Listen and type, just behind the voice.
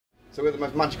So we're the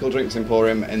most magical drinks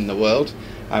emporium in the world,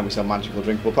 and we sell magical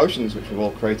drinkable potions, which we've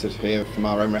all created here from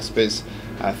our own recipes.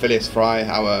 Phileas Fry,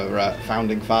 our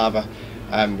founding father,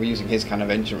 we're using his kind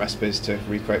of ancient recipes to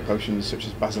recreate potions such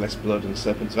as basilisk blood and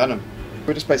serpent's venom.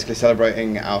 We're just basically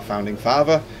celebrating our founding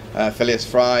father, Phileas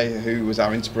Fry, who was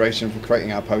our inspiration for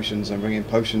creating our potions and bringing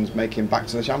potions making back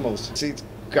to the Shambles.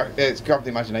 It's grabbed the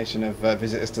imagination of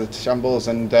visitors to the Shambles,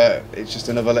 and it's just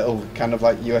another little kind of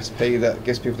like USP that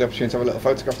gives people the opportunity to have a little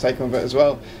photograph taken of it as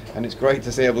well. And it's great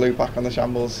to see a blue plaque on the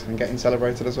Shambles and getting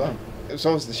celebrated as well.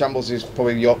 So obviously the Shambles is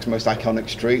probably York's most iconic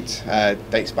street,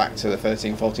 dates back to the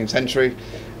 13th, 14th century.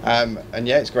 And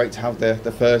yeah, it's great to have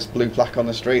the first blue plaque on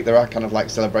the street. There are kind of like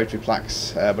celebratory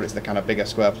plaques, but it's the kind of bigger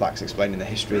square plaques explaining the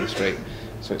history of the street.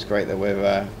 So it's great that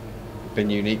we've been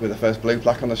unique with the first blue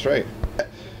plaque on the street.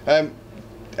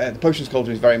 The Potions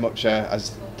Cauldron is very much,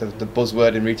 as the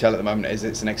buzzword in retail at the moment is,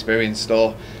 it's an experience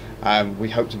store. We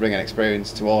hope to bring an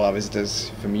experience to all our visitors,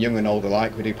 from young and old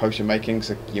alike. We do potion making,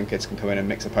 so young kids can come in and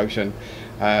mix a potion.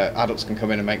 Adults can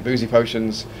come in and make boozy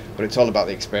potions, but it's all about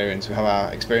the experience. We have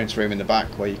our experience room in the back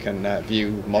where you can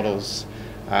view models,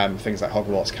 things like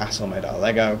Hogwarts Castle made out of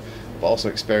Lego, but also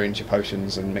experience your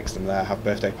potions and mix them there, have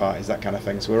birthday parties, that kind of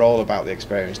thing. So we're all about the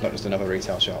experience, not just another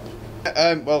retail shop.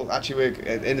 Well, actually, we're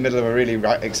in the middle of a really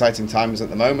exciting times at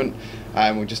the moment.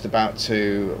 We just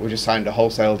signed a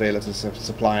wholesale dealer to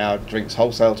supply our drinks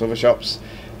wholesale to other shops,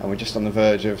 and we're just on the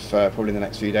verge of probably in the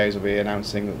next few days we'll be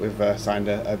announcing that we've signed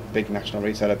a big national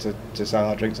retailer to sell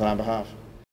our drinks on our behalf.